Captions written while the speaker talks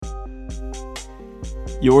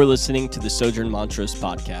You're listening to the Sojourn Montrose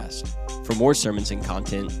podcast. For more sermons and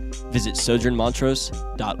content, visit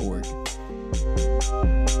sojournmontrose.org.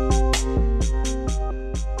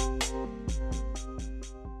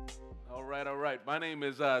 All right. My name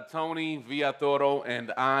is Tony Villatoro,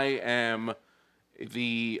 and I am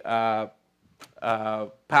the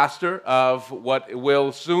pastor of what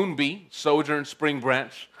will soon be Sojourn Spring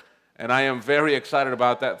Branch, and I am very excited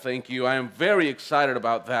about that. Thank you. I am very excited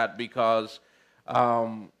about that because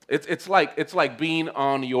it's like being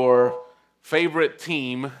on your favorite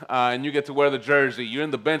team, and you get to wear the jersey. You're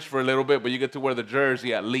in the bench for a little bit, but you get to wear the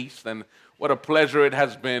jersey at least. And what a pleasure it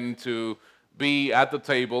has been to be at the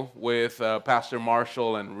table with Pastor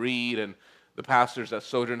Marshall and Reed and the pastors at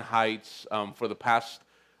Sojourn Heights for the past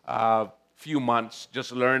few months,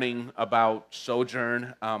 just learning about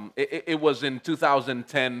Sojourn. It was in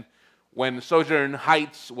 2010 when Sojourn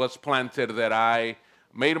Heights was planted that I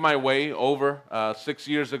made my way over 6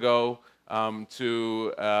 years ago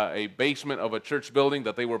to a basement of a church building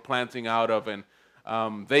that they were planting out of, and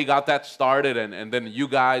they got that started, and then you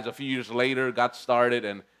guys a few years later got started,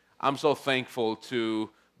 and I'm so thankful to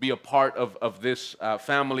be a part of this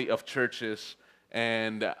family of churches,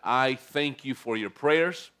 and I thank you for your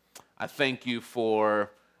prayers. I thank you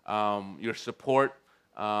for your support,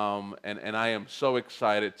 and I am so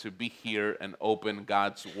excited to be here and open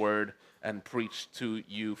God's Word and preach to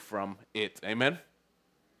you from it. Amen?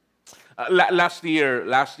 Last year,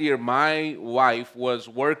 my wife was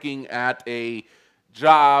working at a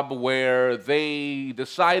job where they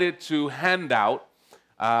decided to hand out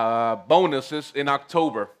bonuses in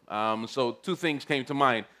October. So two things came to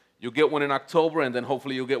mind. You'll get one in October, and then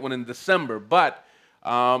hopefully you'll get one in December. But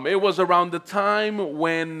it was around the time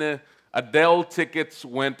when Adele tickets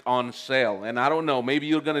went on sale. And I don't know, maybe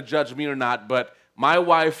you're going to judge me or not, but my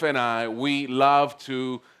wife and I, we love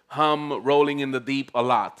to hum Rolling in the Deep a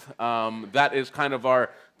lot. That is kind of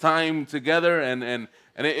our time together, and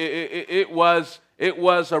it was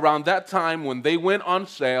around that time when they went on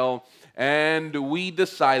sale, and we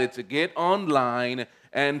decided to get online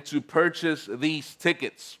and to purchase these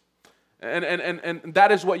tickets. And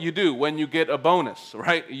that is what you do when you get a bonus,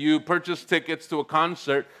 right? You purchase tickets to a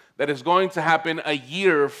concert that is going to happen a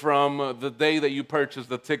year from the day that you purchase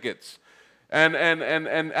the tickets. And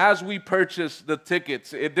as we purchased the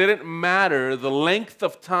tickets, it didn't matter the length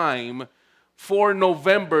of time for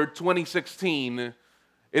November 2016.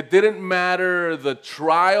 It didn't matter the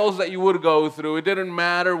trials that you would go through. It didn't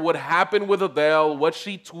matter what happened with Adele, what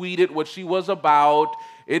she tweeted, what she was about.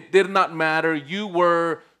 It did not matter. You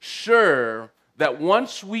were sure that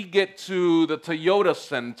once we get to the Toyota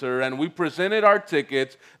Center and we presented our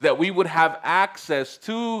tickets, that we would have access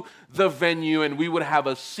to the venue and we would have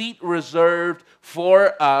a seat reserved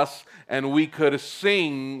for us, and we could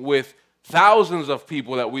sing with thousands of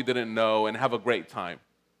people that we didn't know and have a great time.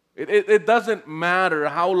 It doesn't matter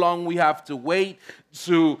how long we have to wait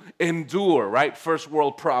to endure, right? First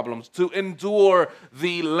world problems, to endure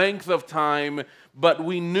the length of time, but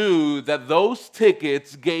we knew that those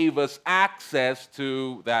tickets gave us access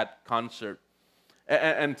to that concert.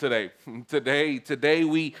 And today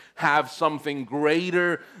we have something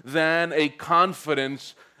greater than a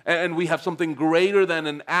confidence, and we have something greater than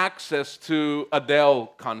an access to Adele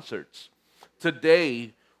concerts.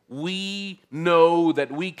 Today, we know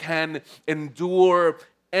that we can endure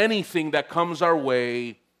anything that comes our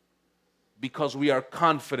way because we are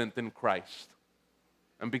confident in Christ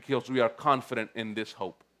and because we are confident in this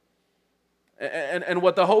hope. And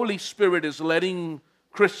what the Holy Spirit is letting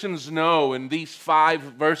Christians know in these 5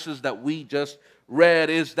 verses that we just read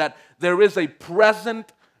is that there is a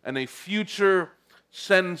present and a future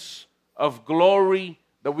sense of glory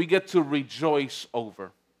that we get to rejoice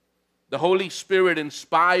over. The Holy Spirit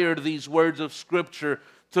inspired these words of Scripture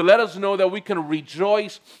to let us know that we can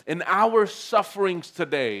rejoice in our sufferings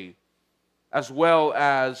today, as well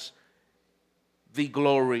as the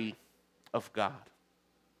glory of God.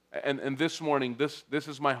 And this morning, this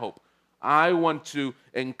is my hope. I want to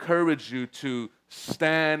encourage you to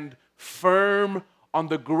stand firm on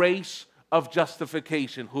the grace of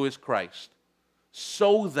justification, who is Christ,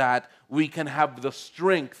 so that we can have the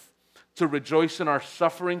strength to rejoice in our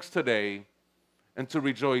sufferings today and to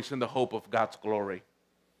rejoice in the hope of God's glory.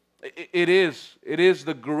 It is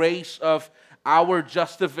the grace of our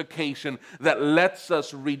justification that lets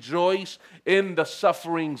us rejoice in the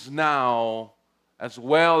sufferings now, as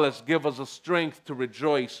well as give us a strength to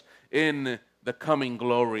rejoice in the coming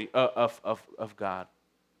glory of God.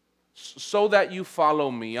 So that you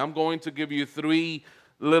follow me, I'm going to give you 3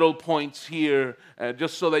 little points here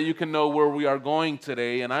just so that you can know where we are going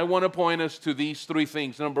today. And I want to point us to these three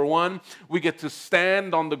things. Number one, we get to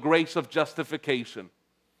stand on the grace of justification.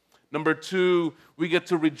 Number two, we get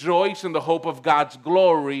to rejoice in the hope of God's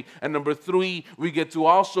glory. And number three, we get to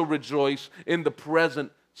also rejoice in the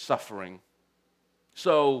present suffering.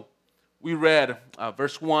 So we read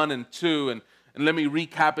verse 1 and 2, and let me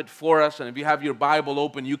recap it for us. And if you have your Bible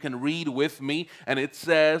open, you can read with me. And it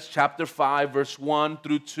says, chapter 5, verse 1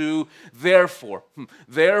 through 2,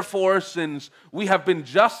 Therefore, since we have been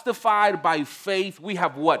justified by faith, we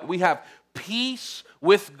have what? We have peace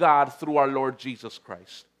with God through our Lord Jesus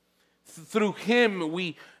Christ. Through him,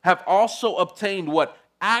 we have also obtained what?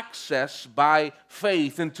 Access by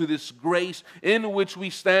faith into this grace in which we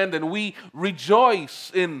stand, and we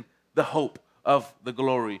rejoice in the hope of the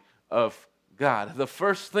glory of God. The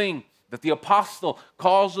first thing that the apostle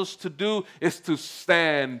calls us to do is to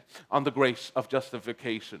stand on the grace of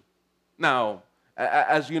justification. Now,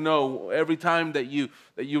 as you know, every time that you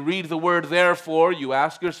read the word therefore, you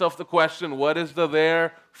ask yourself the question, what is the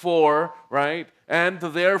therefore, right? And the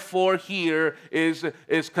therefore here is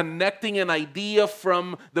connecting an idea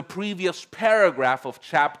from the previous paragraph of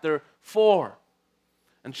chapter 4.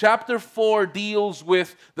 And chapter 4 deals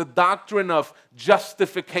with the doctrine of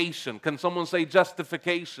justification. Can someone say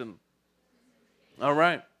justification? All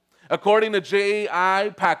right. According to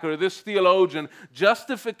J.I. Packer, this theologian,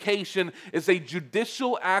 justification is a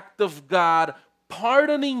judicial act of God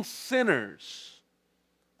pardoning sinners,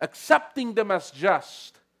 accepting them as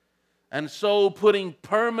just, and so putting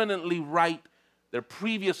permanently right their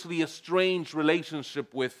previously estranged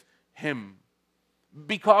relationship with Him.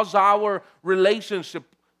 Because our relationship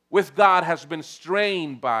with God has been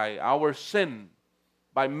strained by our sin,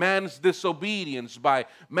 by man's disobedience, by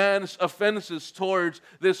man's offenses towards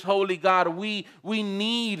this holy God, we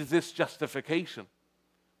need this justification.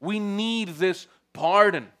 We need this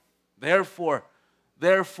pardon. Therefore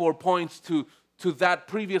points to that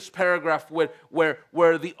previous paragraph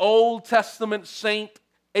where the Old Testament saint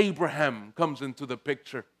Abraham comes into the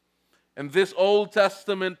picture. And this Old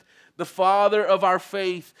Testament, the father of our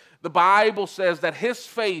faith, the Bible says that his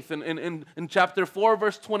faith in chapter 4,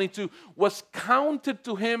 verse 22, was counted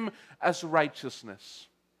to him as righteousness.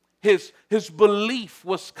 His belief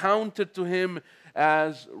was counted to him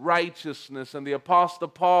as righteousness. And the Apostle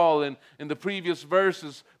Paul, in the previous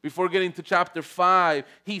verses, before getting to chapter 5,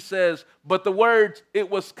 he says, but the words, it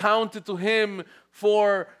was counted to him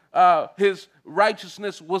for his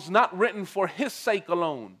righteousness was not written for his sake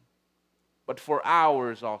alone, but for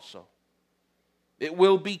ours also. It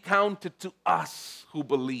will be counted to us who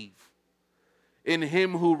believe in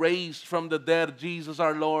Him who raised from the dead Jesus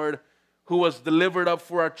our Lord, who was delivered up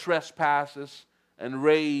for our trespasses and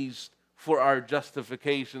raised for our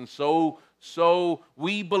justification. So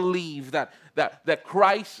we believe that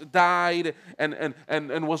Christ died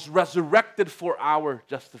and was resurrected for our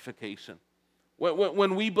justification.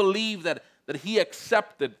 When we believe that He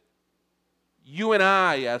accepted you and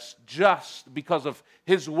I as just because of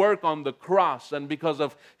His work on the cross and because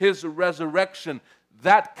of His resurrection,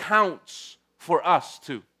 that counts for us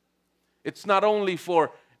too. It's not only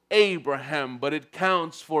for Abraham, but it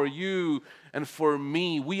counts for you and for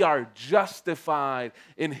me. We are justified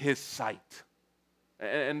in His sight.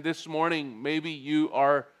 And this morning, maybe you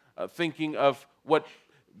are thinking of what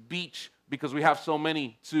beach, because we have so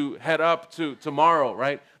many to head up to tomorrow,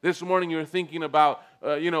 right? This morning you're thinking about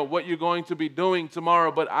what you're going to be doing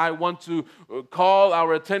tomorrow, but I want to call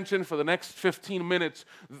our attention for the next 15 minutes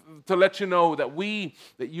to let you know that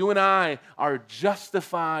you and I are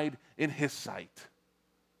justified in His sight.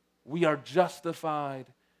 We are justified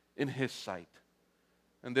in His sight.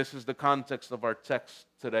 And this is the context of our text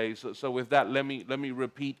today. So with that, let me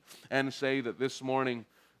repeat and say that this morning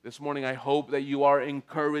I hope that you are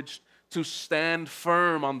encouraged to stand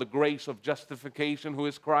firm on the grace of justification, who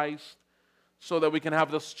is Christ, so that we can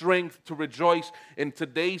have the strength to rejoice in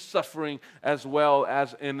today's suffering as well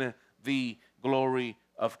as in the glory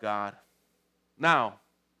of God. Now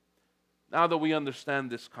that we understand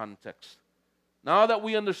this context, now that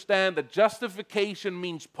we understand that justification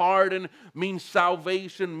means pardon, means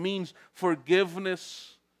salvation, means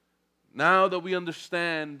forgiveness, now that we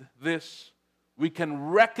understand this, we can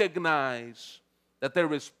recognize that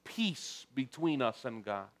there is peace between us and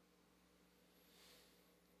God.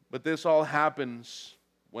 But this all happens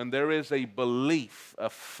when there is a belief, a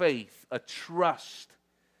faith, a trust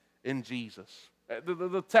in Jesus.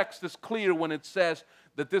 The text is clear when it says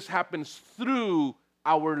that this happens through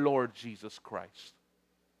our Lord Jesus Christ.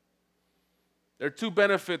 There are two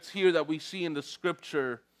benefits here that we see in the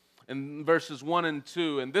Scripture in verses 1 and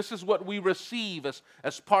 2. And this is what we receive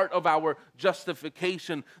as part of our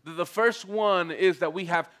justification. The first one is that we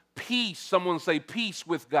have peace. Someone say peace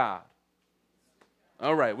with God.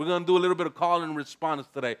 All right, we're going to do a little bit of call and response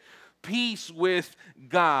today. Peace with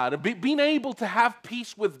God. Being able to have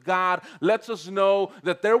peace with God lets us know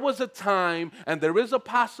that there was a time and there is a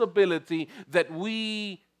possibility that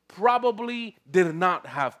we probably did not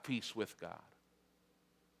have peace with God.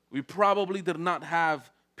 We probably did not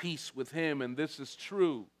have peace with Him, and this is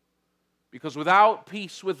true. Because without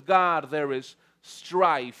peace with God, there is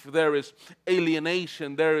strife, there is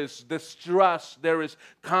alienation, there is distrust, there is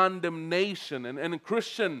condemnation. And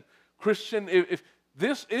Christian, if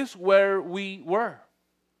this is where we were.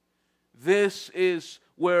 This is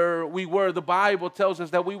where we were. The Bible tells us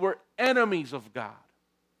that we were enemies of God.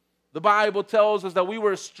 The Bible tells us that we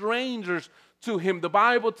were strangers to Him. The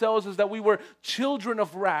Bible tells us that we were children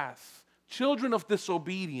of wrath, children of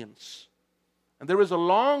disobedience. And there is a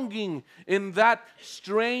longing in that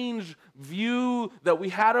strange view that we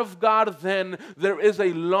had of God then. There is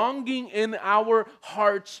a longing in our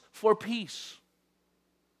hearts for peace.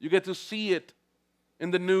 You get to see it in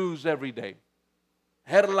the news every day.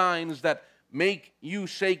 Headlines that make you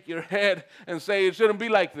shake your head and say it shouldn't be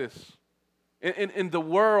like this. In the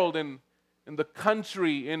world, in the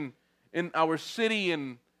country, in our city,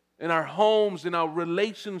 in our homes, in our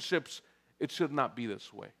relationships, it should not be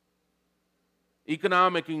this way.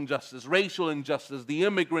 Economic injustice, racial injustice, the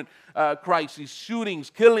immigrant crisis, shootings,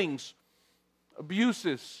 killings,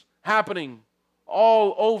 abuses happening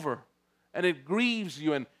all over. And it grieves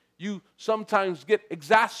you, and you sometimes get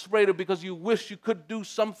exasperated because you wish you could do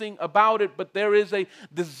something about it, but there is a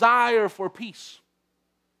desire for peace.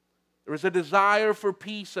 There is a desire for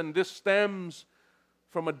peace, and this stems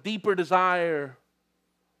from a deeper desire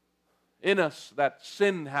in us that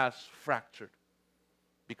sin has fractured.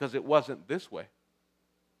 Because it wasn't this way.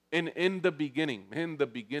 In the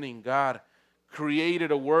beginning, God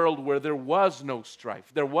created a world where there was no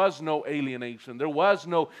strife, there was no alienation, there was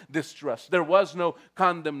no distrust, there was no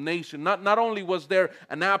condemnation. Not only was there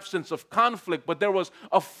an absence of conflict, but there was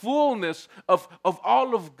a fullness of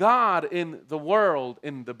all of God in the world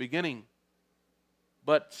in the beginning.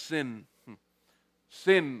 But sin,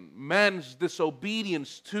 man's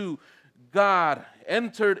disobedience to God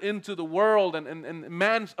entered into the world, and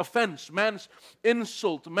man's offense, man's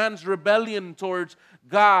insult, man's rebellion towards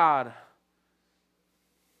God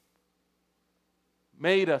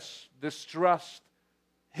made us distrust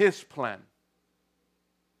His plan,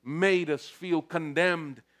 made us feel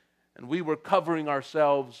condemned, and we were covering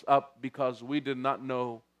ourselves up because we did not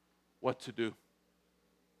know what to do.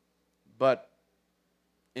 But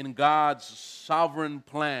in God's sovereign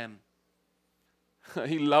plan,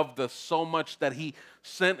 He loved us so much that He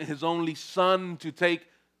sent His only Son to take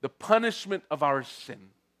the punishment of our sin.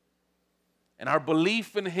 And our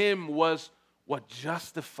belief in Him was what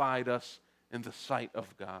justified us in the sight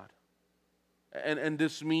of God. And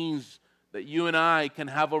this means that you and I can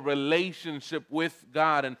have a relationship with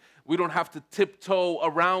God, and we don't have to tiptoe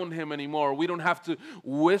around Him anymore. We don't have to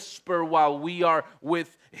whisper while we are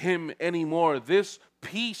with Him anymore. This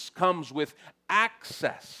peace comes with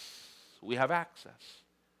access. We have access.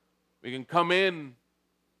 We can come in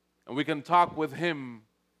and we can talk with Him,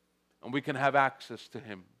 and we can have access to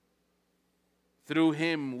Him. Through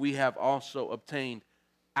Him we have also obtained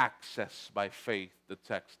access by faith, the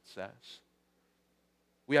text says.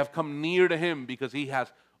 We have come near to Him because He has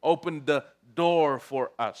opened the door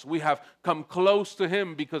for us. We have come close to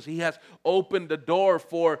Him because He has opened the door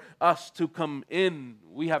for us to come in.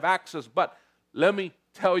 We have access, but let me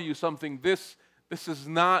tell you something. This is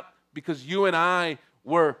not because you and I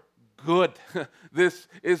were good. This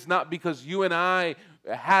is not because you and I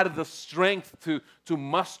had the strength to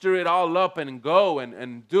muster it all up and go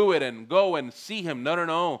and do it and go and see Him.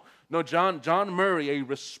 No. John Murray, a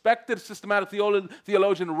respected systematic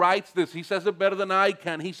theologian, writes this. He says it better than I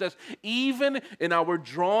can. He says, even in our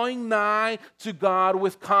drawing nigh to God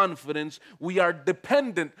with confidence, we are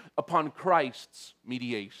dependent upon Christ's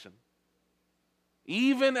mediation.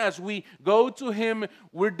 Even as we go to Him,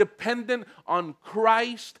 we're dependent on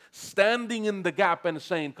Christ standing in the gap and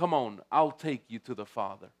saying, come on, I'll take you to the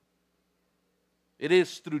Father. It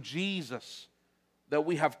is through Jesus that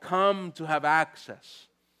we have come to have access.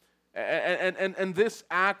 And this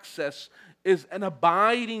access is an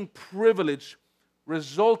abiding privilege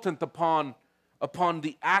resultant upon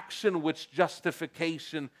the action which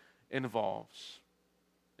justification involves.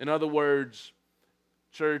 In other words,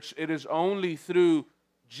 church, it is only through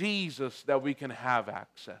Jesus that we can have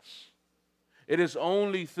access. It is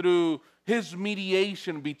only through His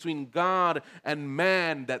mediation between God and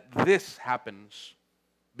man that this happens,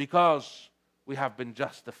 because we have been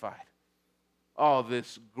justified. Oh,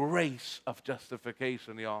 this grace of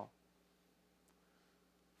justification, y'all.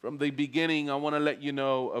 From the beginning, I want to let you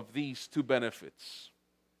know of these two benefits: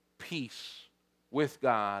 peace with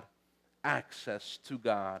God, access to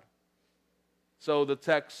God. So the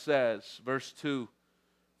text says, verse 2,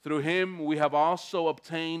 through Him we have also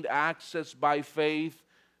obtained access by faith,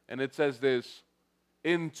 and it says this,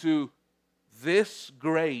 into this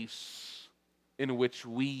grace in which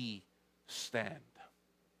we stand.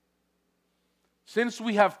 Since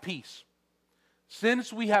we have peace,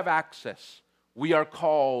 since we have access, we are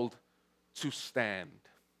called to stand.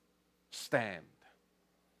 Stand.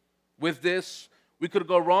 With this, we could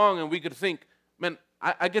go wrong and we could think, man,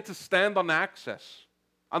 I get to stand on access.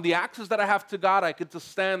 On the access that I have to God, I get to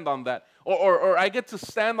stand on that. Or I get to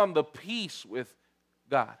stand on the peace with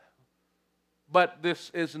God. But this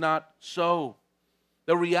is not so.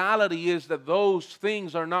 The reality is that those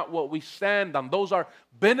things are not what we stand on. Those are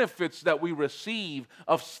benefits that we receive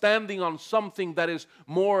of standing on something that is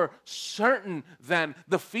more certain than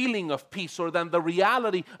the feeling of peace or than the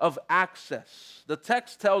reality of access. The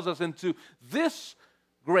text tells us into this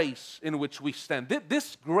grace in which we stand.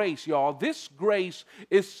 This grace, y'all, this grace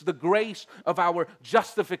is the grace of our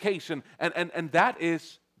justification, and that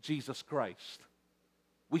is Jesus Christ.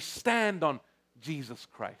 We stand on Jesus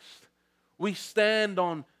Christ. We stand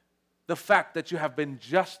on the fact that you have been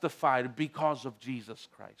justified because of Jesus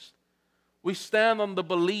Christ. We stand on the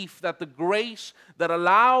belief that the grace that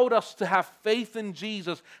allowed us to have faith in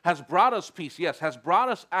Jesus has brought us peace, yes, has brought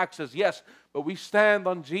us access, yes, but we stand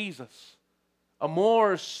on Jesus, a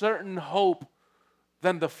more certain hope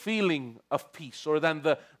than the feeling of peace or than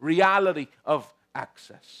the reality of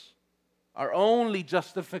access. Our only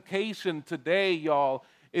justification today, y'all,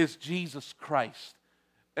 is Jesus Christ.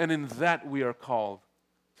 And in that we are called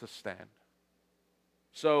to stand.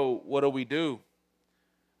 So what do we do?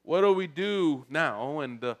 What do we do now?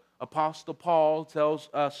 And the Apostle Paul tells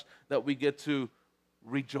us that we get to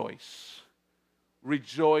rejoice.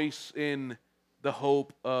 Rejoice in the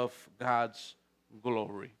hope of God's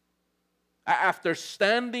glory. After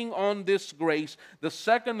standing on this grace, the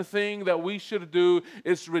second thing that we should do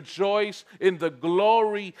is rejoice in the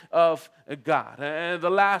glory of God. And the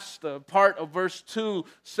last part of verse 2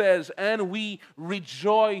 says, and we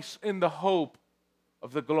rejoice in the hope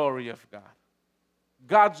of the glory of God.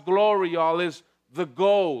 God's glory, y'all, is the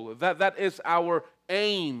goal. That is our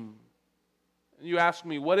aim. And you ask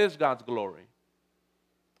me, what is God's glory?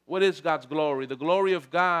 What is God's glory? The glory of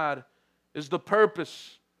God is the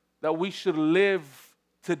purpose that we should live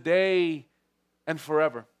today and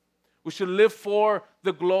forever. We should live for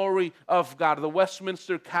the glory of God. The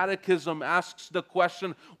Westminster Catechism asks the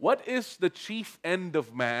question, what is the chief end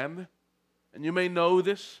of man? And you may know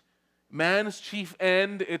this. Man's chief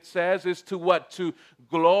end, it says, is to what? To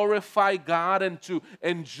glorify God and to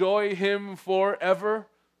enjoy Him forever.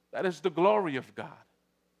 That is the glory of God.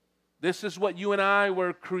 This is what you and I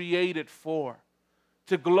were created for.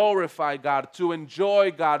 To glorify God, to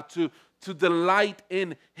enjoy God, to delight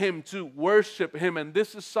in Him, to worship Him. And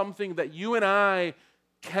this is something that you and I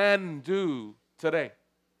can do today.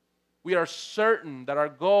 We are certain that our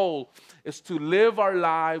goal is to live our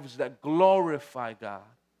lives that glorify God.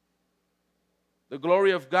 The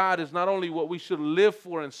glory of God is not only what we should live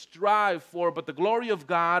for and strive for, but the glory of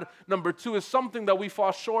God, number 2, is something that we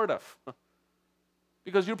fall short of.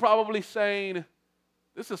 Because you're probably saying,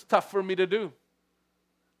 this is tough for me to do.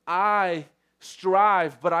 I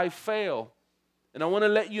strive, but I fail. And I want to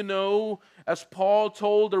let you know, as Paul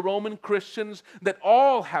told the Roman Christians, that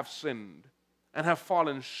all have sinned and have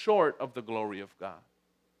fallen short of the glory of God.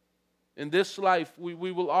 In this life, we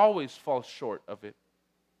will always fall short of it.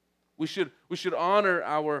 We should honor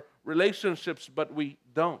our relationships, but we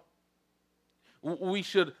don't. We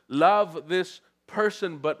should love this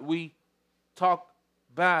person, but we talk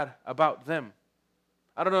bad about them.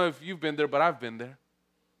 I don't know if you've been there, but I've been there.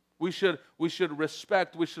 We should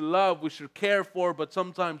respect, we should love, we should care for, but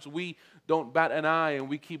sometimes we don't bat an eye and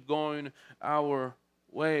we keep going our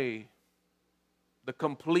way. The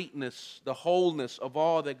completeness, the wholeness of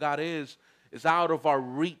all that God is out of our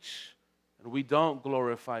reach. And we don't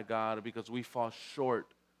glorify God because we fall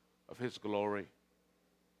short of His glory.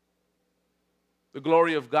 The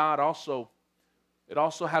glory of God also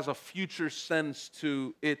has a future sense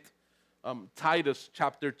to it. Titus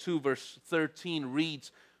chapter 2 verse 13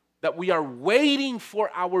 reads that we are waiting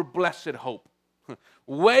for our blessed hope.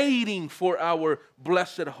 Waiting for our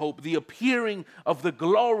blessed hope, the appearing of the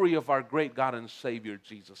glory of our great God and Savior,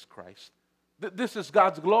 Jesus Christ. This is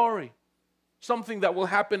God's glory. Something that will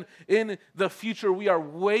happen in the future. We are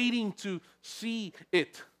waiting to see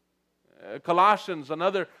it. Colossians,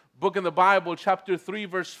 another book in the Bible, chapter 3,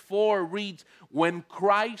 verse 4 reads, "When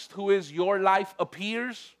Christ, who is your life,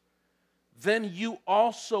 appears, then you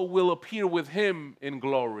also will appear with him in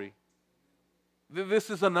glory."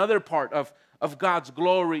 This is another part of God's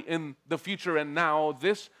glory in the future and now.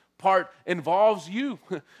 This part involves you.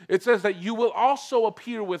 It says that you will also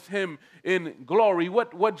appear with him in glory.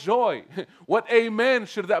 What joy, what amen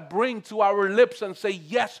should that bring to our lips and say,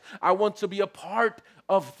 yes, I want to be a part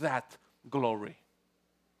of that glory.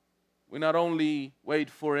 We not only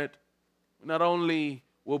wait for it, we not only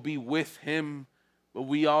will be with him, but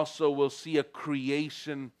we also will see a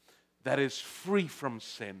creation that is free from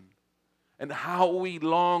sin. And how we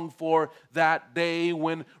long for that day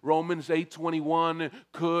when Romans 8:21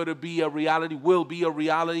 could be a reality, will be a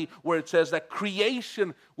reality, where it says that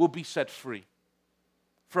creation will be set free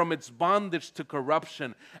from its bondage to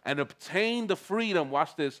corruption and obtain the freedom,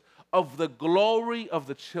 watch this, of the glory of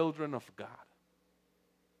the children of God.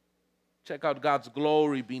 Check out God's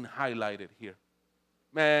glory being highlighted here.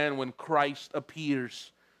 Man, when Christ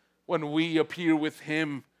appears, when we appear with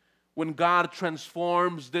him, when God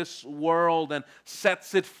transforms this world and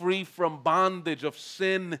sets it free from bondage of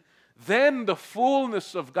sin, then the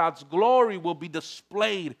fullness of God's glory will be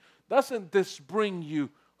displayed. Doesn't this bring you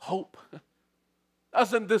hope?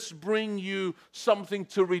 Doesn't this bring you something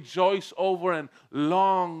to rejoice over and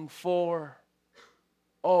long for?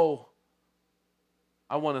 Oh,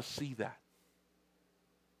 I want to see that.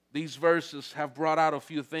 These verses have brought out a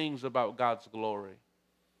few things about God's glory.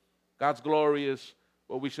 God's glory is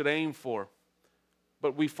what we should aim for,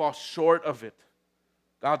 but we fall short of it.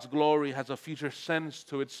 God's glory has a future sense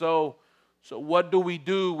to it. So what do we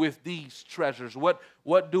do with these treasures? What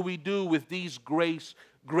do we do with these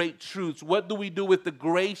great truths? What do we do with the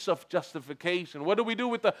grace of justification? What do we do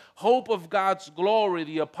with the hope of God's glory?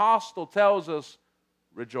 The apostle tells us,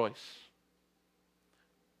 rejoice.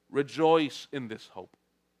 Rejoice in this hope.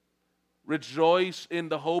 Rejoice in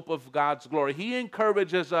the hope of God's glory. He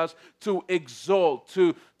encourages us to exult,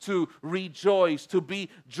 to rejoice, to be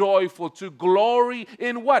joyful, to glory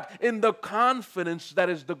in what? In the confidence that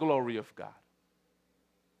is the glory of God.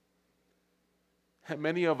 And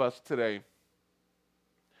many of us today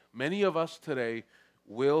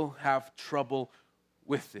will have trouble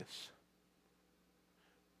with this.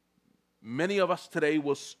 Many of us today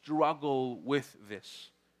will struggle with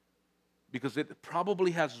this, because it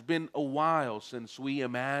probably has been a while since we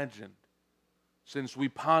imagined, since we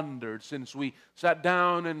pondered, since we sat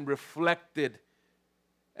down and reflected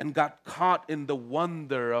and got caught in the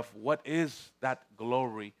wonder of what is that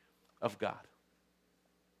glory of God.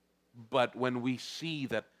 But when we see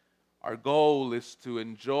that our goal is to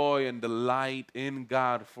enjoy and delight in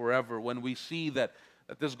God forever, when we see that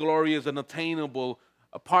this glory is unattainable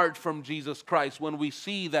apart from Jesus Christ, when we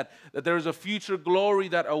see that there is a future glory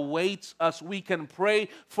that awaits us, we can pray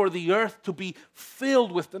for the earth to be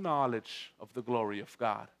filled with the knowledge of the glory of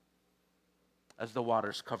God as the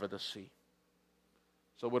waters cover the sea.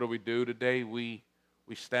 So what do we do today? We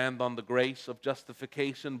stand on the grace of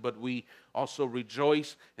justification, but we also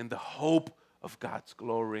rejoice in the hope of God's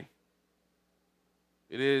glory.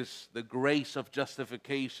 It is the grace of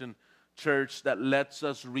justification, church, that lets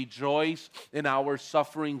us rejoice in our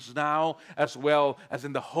sufferings now as well as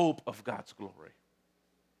in the hope of God's glory.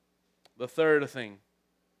 The third thing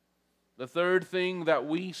that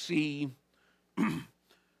we see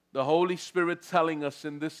the Holy Spirit telling us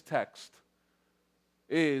in this text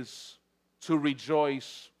is to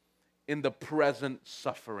rejoice in the present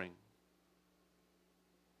suffering.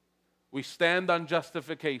 We stand on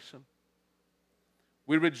justification.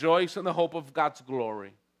 We rejoice in the hope of God's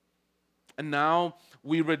glory. And now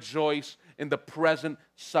we rejoice in the present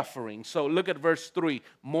suffering. So look at verse 3.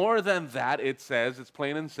 More than that, it says, it's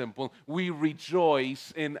plain and simple, we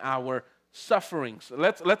rejoice in our sufferings.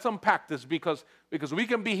 Let's unpack this because we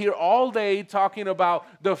can be here all day talking about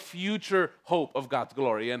the future hope of God's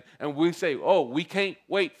glory. And we say, oh, we can't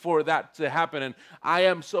wait for that to happen. And I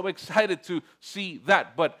am so excited to see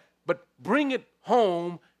that. But bring it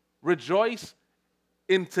home, rejoice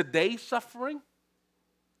in today's suffering.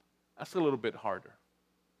 That's a little bit harder.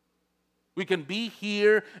 We can be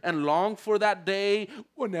here and long for that day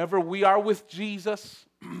whenever we are with Jesus.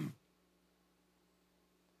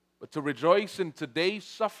 But to rejoice in today's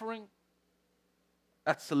suffering,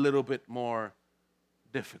 that's a little bit more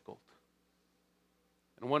difficult.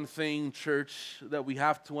 And one thing, church, that we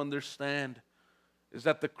have to understand is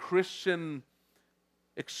that the Christian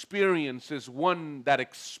experience is one that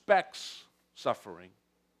expects suffering.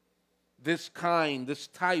 This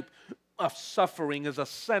type of suffering is a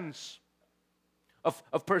sense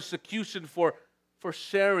of persecution for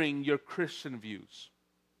sharing your Christian views.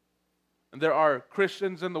 And there are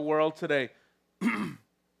Christians in the world today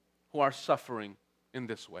who are suffering in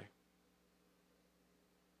this way.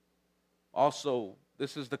 Also,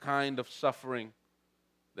 this is the kind of suffering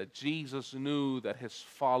that Jesus knew that his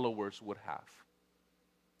followers would have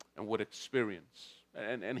and would experience.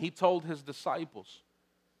 And he told his disciples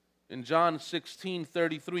in John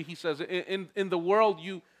 16:33, he says, in the world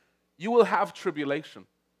you will have tribulation.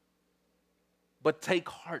 But take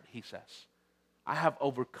heart, he says, I have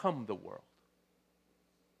overcome the world.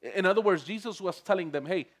 In other words, Jesus was telling them,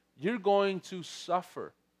 hey, you're going to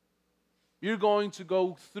suffer. You're going to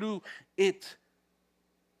go through it.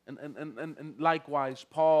 And likewise,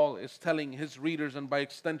 Paul is telling his readers, and by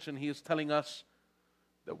extension, he is telling us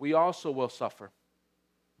that we also will suffer.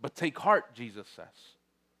 But take heart, Jesus says.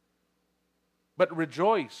 But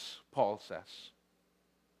rejoice, Paul says,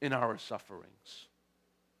 in our sufferings.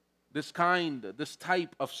 This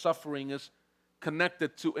type of suffering is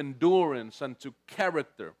connected to endurance and to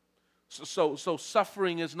character. So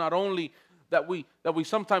suffering is not only that we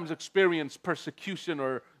sometimes experience persecution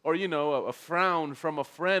or a frown from a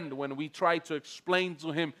friend when we try to explain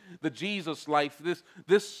to him the Jesus life.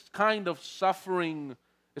 This kind of suffering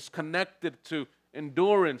is connected to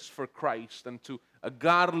endurance for Christ and to a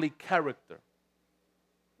godly character.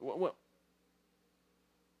 Well,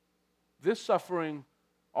 this suffering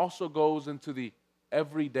also goes into the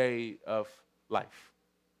everyday of life.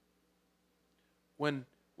 When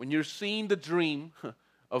you're seeing the dream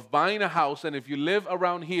of buying a house, and if you live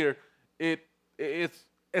around here, it's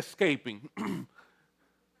escaping.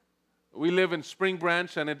 We live in Spring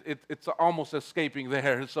Branch, and it's almost escaping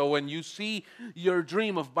there. So when you see your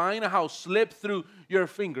dream of buying a house slip through your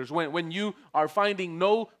fingers, when you are finding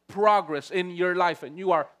no progress in your life, and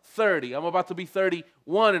you are 30, I'm about to be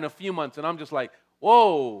 31 in a few months, and I'm just like,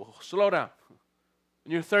 whoa, slow down.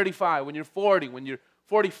 When you're 35, when you're 40, when you're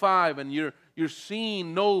 45, and you're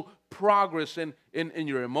seeing no progress in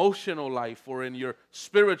your emotional life or in your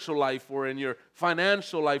spiritual life or in your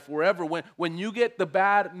financial life, wherever, when you get the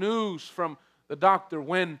bad news from the doctor,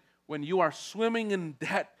 when you are swimming in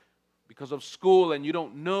debt because of school and you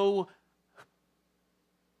don't know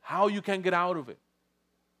how you can get out of it.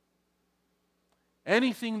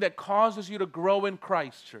 Anything that causes you to grow in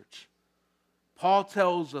Christ, church, Paul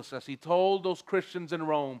tells us, as he told those Christians in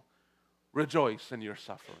Rome, rejoice in your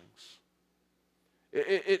sufferings.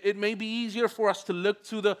 It may be easier for us to look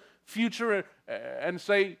to the future and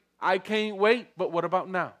say, I can't wait, but what about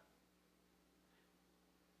now?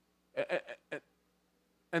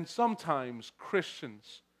 And sometimes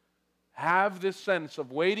Christians have this sense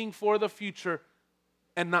of waiting for the future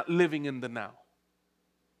and not living in the now.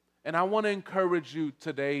 And I want to encourage you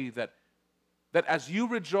today that as you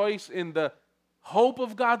rejoice in the hope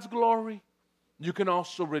of God's glory, you can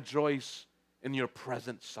also rejoice in your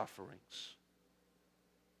present sufferings.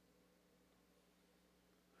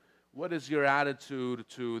 What is your attitude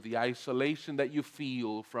to the isolation that you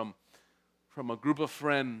feel from a group of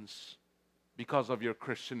friends because of your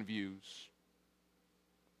Christian views?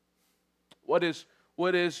 What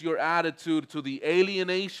is your attitude to the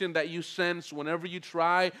alienation that you sense whenever you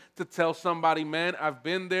try to tell somebody, man, I've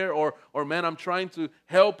been there, or man, I'm trying to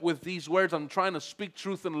help with these words, I'm trying to speak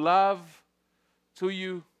truth and love to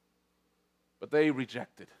you, but they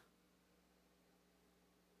reject it?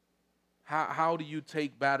 How do you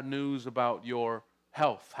take bad news about your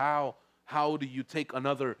health? How do you take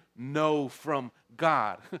another no from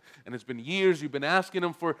God? And it's been years you've been asking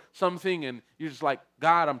Him for something, and you're just like,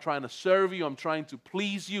 God, I'm trying to serve you. I'm trying to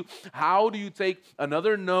please you. How do you take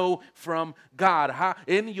another no from God?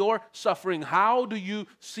 In your suffering, how do you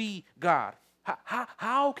see God?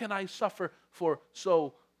 How can I suffer for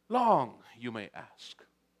so long, you may ask?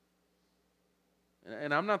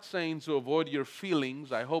 And I'm not saying to avoid your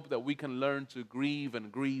feelings. I hope that we can learn to grieve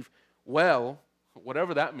and grieve well,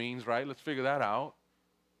 whatever that means, right? Let's figure that out.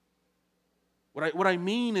 What I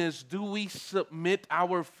mean is, do we submit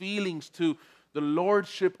our feelings to the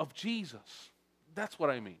lordship of Jesus? That's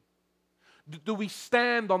what I mean. Do we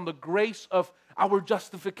stand on the grace of our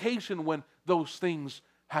justification when those things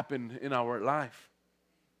happen in our life?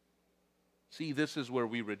 See, this is where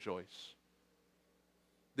we rejoice.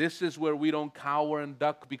 This is where we don't cower and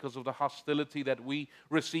duck because of the hostility that we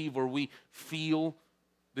receive or we feel.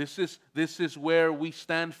 This is where we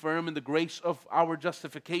stand firm in the grace of our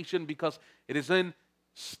justification, because it is in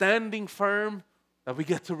standing firm that we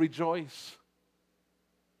get to rejoice.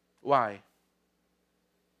 Why?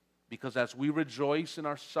 Because as we rejoice in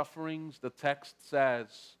our sufferings, the text says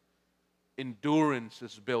endurance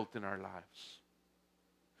is built in our lives.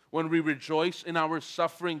 When we rejoice in our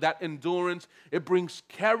suffering, that endurance, it brings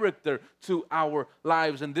character to our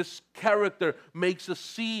lives. And this character makes us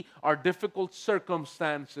see our difficult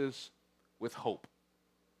circumstances with hope.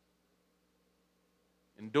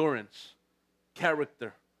 Endurance,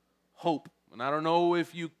 character, hope. And I don't know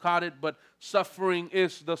if you caught it, but suffering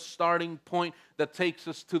is the starting point that takes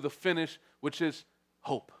us to the finish, which is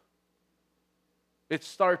hope. It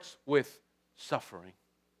starts with suffering.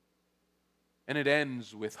 And it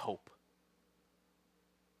ends with hope.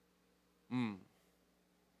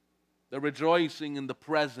 The rejoicing in the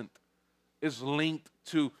present is linked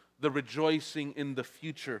to the rejoicing in the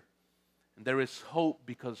future. And there is hope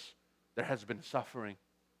because there has been suffering.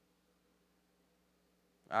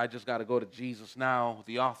 I just got to go to Jesus now.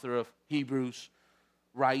 The author of Hebrews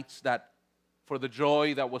writes that for the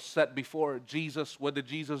joy that was set before Jesus, what did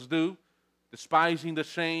Jesus do? Despising the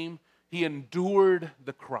shame, he endured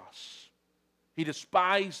the cross. He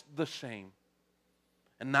despised the shame.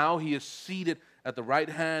 And now he is seated at the right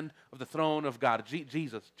hand of the throne of God.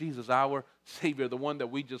 Jesus, our Savior, the one that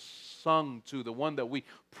we just sung to, the one that we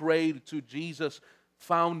prayed to. Jesus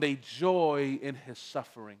found a joy in his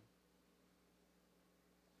suffering.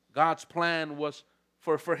 God's plan was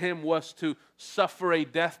for him was to suffer a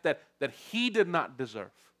death that he did not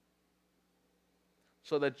deserve,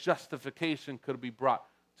 so that justification could be brought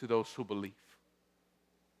to those who believe.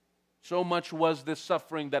 So much was this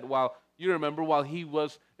suffering that while he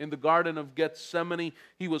was in the Garden of Gethsemane,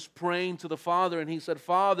 he was praying to the Father, and he said,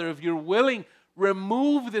 Father, if you're willing,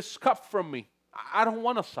 remove this cup from me. I don't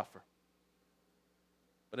want to suffer.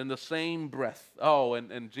 But in the same breath,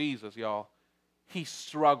 and Jesus, y'all, he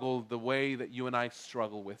struggled the way that you and I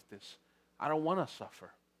struggle with this. I don't want to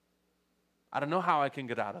suffer. I don't know how I can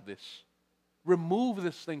get out of this. Remove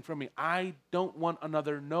this thing from me. I don't want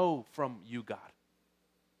another no from you, God.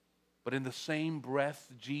 But in the same breath,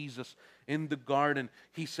 Jesus, in the garden,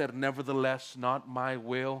 he said, nevertheless, not my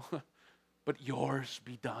will, but yours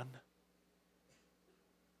be done.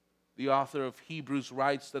 The author of Hebrews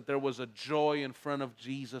writes that there was a joy in front of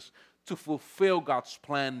Jesus to fulfill God's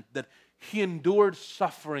plan, that he endured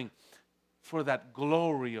suffering for that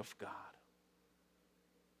glory of God.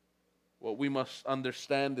 What we must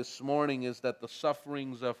understand this morning is that the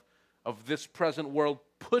sufferings of this present world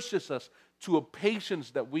pushes us to a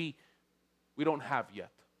patience that we don't have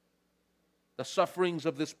yet. The sufferings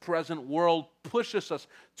of this present world pushes us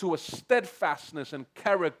to a steadfastness and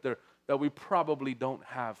character that we probably don't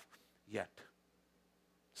have yet.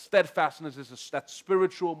 Steadfastness is that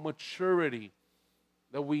spiritual maturity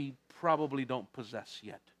that we probably don't possess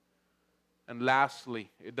yet. And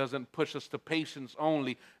lastly, it doesn't push us to patience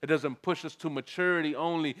only. It doesn't push us to maturity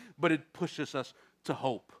only, but it pushes us to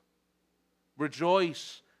hope.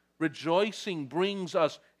 Rejoicing brings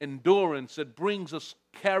us endurance. It brings us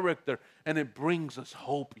character. And it brings us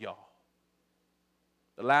hope, y'all.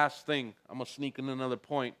 The last thing, I'm going to sneak in another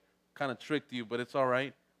point. Kind of tricked you, but it's all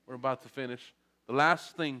right. We're about to finish. The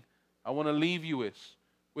last thing I want to leave you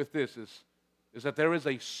with this is that there is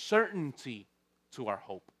a certainty to our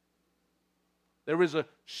hope. There is a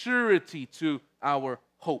surety to our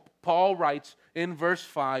hope. Paul writes in verse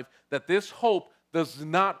 5 that this hope does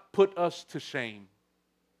not put us to shame.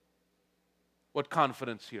 What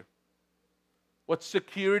confidence here? What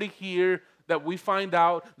security here that we find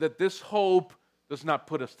out that this hope does not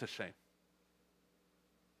put us to shame.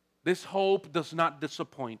 This hope does not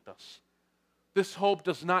disappoint us. This hope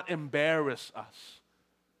does not embarrass us.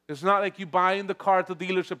 It's not like you buy in the car at the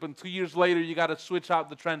dealership and 2 years later you got to switch out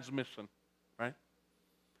the transmission, right?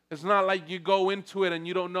 It's not like you go into it and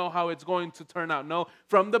you don't know how it's going to turn out. No,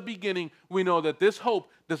 from the beginning, we know that this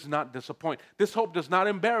hope does not disappoint. This hope does not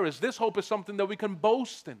embarrass. This hope is something that we can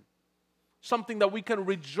boast in, something that we can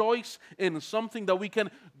rejoice in, something that we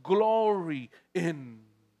can glory in.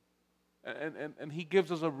 And he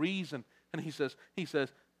gives us a reason. And he says,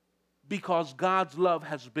 because God's love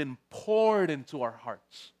has been poured into our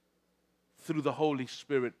hearts through the Holy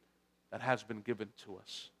Spirit that has been given to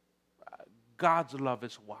us. God's love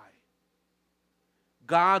is why.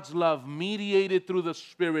 God's love mediated through the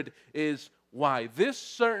Spirit is why. This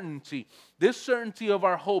certainty of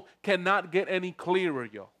our hope cannot get any clearer,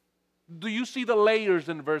 yo. Do you see the layers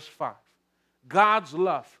in verse 5? God's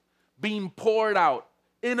love being poured out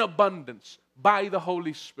in abundance by the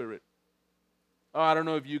Holy Spirit. Oh, I don't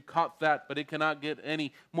know if you caught that, but it cannot get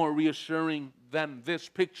any more reassuring than this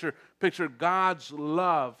picture. Picture God's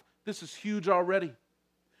love. This is huge already.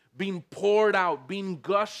 Being poured out, being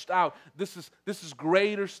gushed out. This is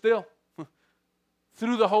greater still.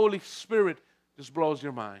 Through the Holy Spirit, just blows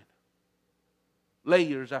your mind.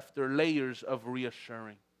 layers after layers of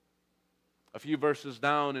reassuring. A few verses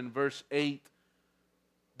down in verse 8,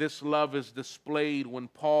 this love is displayed when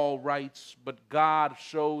Paul writes, "But God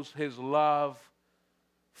shows His love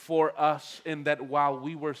for us in that while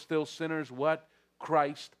we were still sinners," what?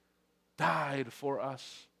 Christ died for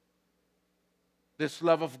us. This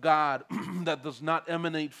love of God that does not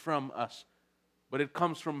emanate from us, but it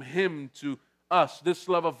comes from Him to us. This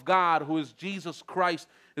love of God, who is Jesus Christ,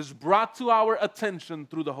 is brought to our attention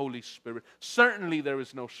through the Holy Spirit. Certainly there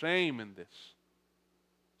is no shame in this.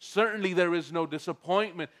 Certainly there is no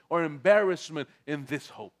disappointment or embarrassment in this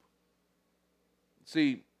hope.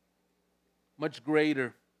 See, much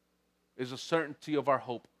greater is the certainty of our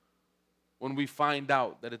hope when we find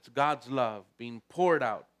out that it's God's love being poured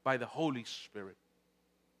out by the Holy Spirit.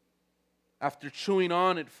 After chewing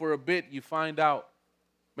on it for a bit, you find out,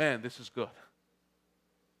 man, this is good.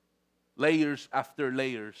 Layers after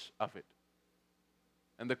layers of it.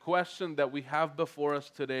 And the question that we have before us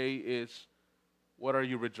today is, what are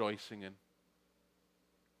you rejoicing in?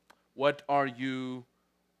 What are you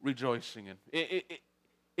rejoicing in?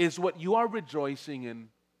 Is what you are rejoicing in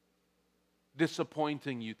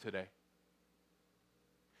disappointing you today?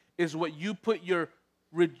 Is what you put your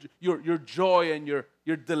joy and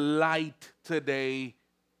your delight today,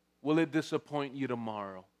 will it disappoint you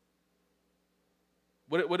tomorrow?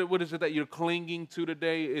 What is it that you're clinging to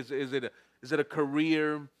today? Is it a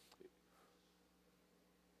career?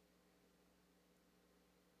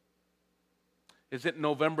 Is it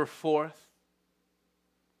November 4th?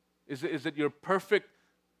 Is it your perfect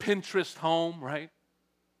Pinterest home, right?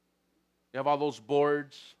 You have all those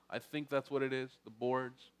boards. I think that's what it is, the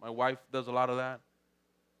boards. My wife does a lot of that.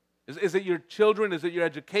 Is it your children? Is it your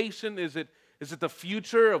education? Is it the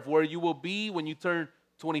future of where you will be when you turn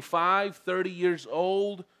 25, 30 years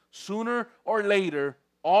old? Sooner or later,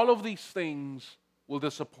 all of these things will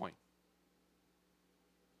disappoint.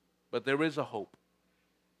 But there is a hope.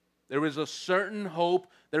 There is a certain hope.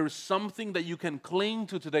 There is something that you can cling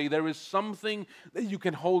to today. There is something that you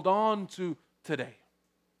can hold on to today.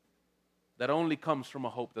 That only comes from a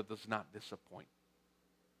hope that does not disappoint.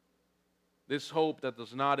 This hope that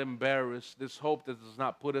does not embarrass, this hope that does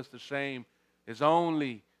not put us to shame, is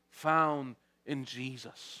only found in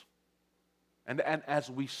Jesus. And as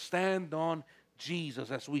we stand on Jesus,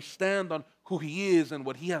 as we stand on who He is and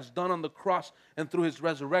what He has done on the cross and through His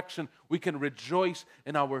resurrection, we can rejoice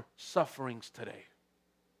in our sufferings today.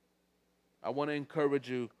 I want to encourage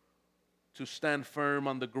you to stand firm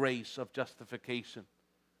on the grace of justification,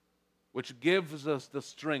 which gives us the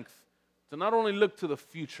strength to not only look to the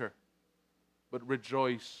future, but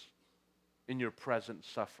rejoice in your present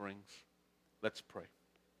sufferings. Let's pray.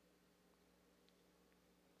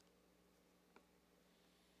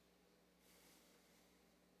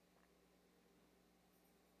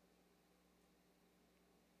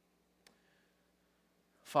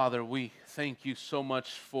 Father, we thank You so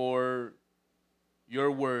much for Your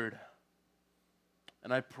word.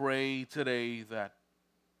 And I pray today that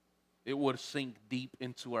it would sink deep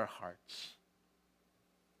into our hearts.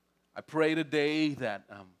 I pray today that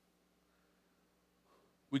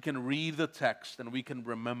we can read the text and we can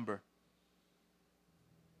remember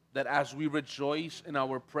that as we rejoice in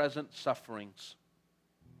our present sufferings,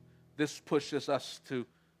 this pushes us to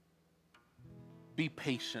be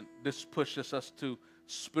patient. This pushes us to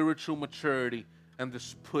spiritual maturity, and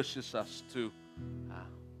this pushes us to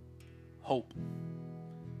hope.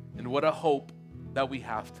 And what a hope that we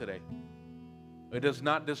have today. It does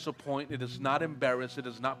not disappoint, it does not embarrass, it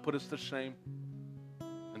does not put us to shame.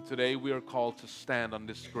 And today we are called to stand on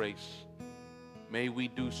this grace. May we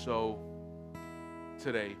do so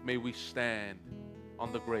today. May we stand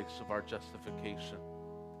on the grace of our justification.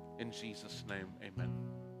 In Jesus' name, amen.